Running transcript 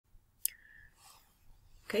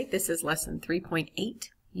Okay, this is lesson 3.8,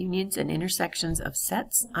 Unions and Intersections of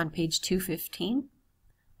Sets on page 215.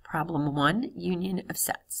 Problem 1, Union of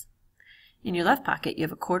Sets. In your left pocket, you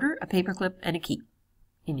have a quarter, a paperclip, and a key.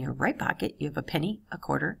 In your right pocket, you have a penny, a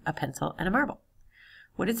quarter, a pencil, and a marble.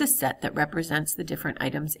 What is a set that represents the different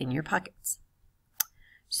items in your pockets?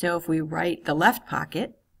 So if we write the left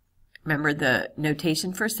pocket, remember the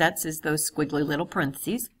notation for sets is those squiggly little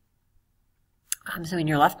parentheses. So in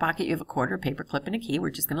your left pocket, you have a quarter, a paperclip, and a key. We're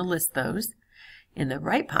just going to list those. In the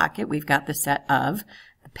right pocket, we've got the set of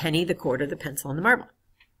the penny, the quarter, the pencil, and the marble.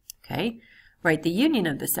 Okay, write the union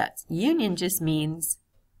of the sets. Union just means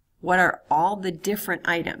what are all the different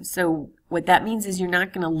items. So what that means is you're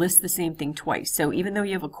not going to list the same thing twice. So even though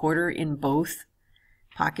you have a quarter in both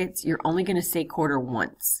pockets, you're only going to say quarter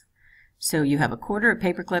once. So you have a quarter, a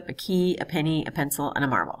paperclip, a key, a penny, a pencil, and a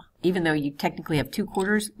marble. Even though you technically have two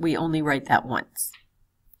quarters, we only write that once.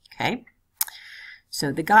 Okay?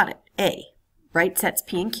 So the got it. A. Write sets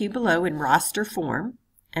P and Q below in roster form.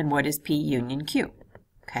 And what is P union Q?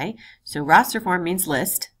 Okay? So roster form means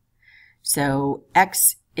list. So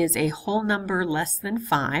X is a whole number less than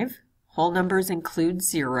 5. Whole numbers include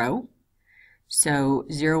 0. So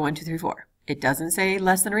 0, 1, 2, 3, 4. It doesn't say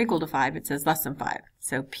less than or equal to 5. It says less than 5.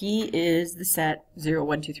 So P is the set 0,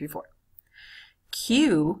 1, 2, 3, 4.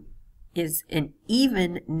 Q is an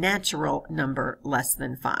even natural number less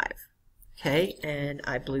than 5. Okay, and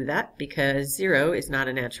I blew that because 0 is not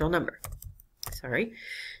a natural number. Sorry.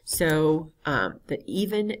 So the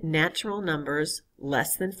even natural numbers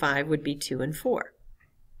less than 5 would be 2 and 4.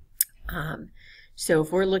 So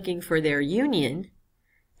if we're looking for their union,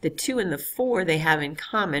 the 2 and the 4 they have in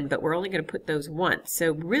common, but we're only going to put those once.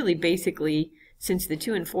 So really, basically, since the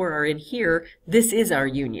 2 and 4 are in here, this is our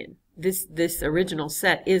union. This original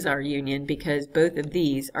set is our union because both of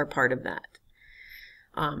these are part of that.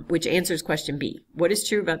 Which answers question B. What is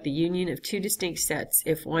true about the union of two distinct sets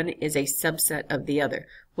if one is a subset of the other?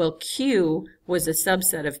 Well, Q was a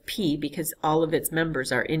subset of P because all of its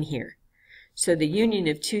members are in here. So the union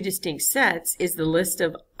of two distinct sets is the list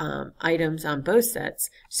of items on both sets.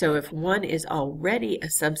 So if one is already a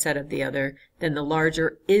subset of the other, then the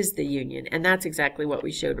larger is the union. And that's exactly what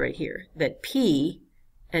we showed right here, that P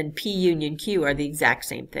and P union Q are the exact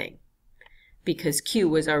same thing because Q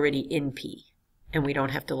was already in P, and we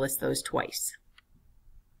don't have to list those twice.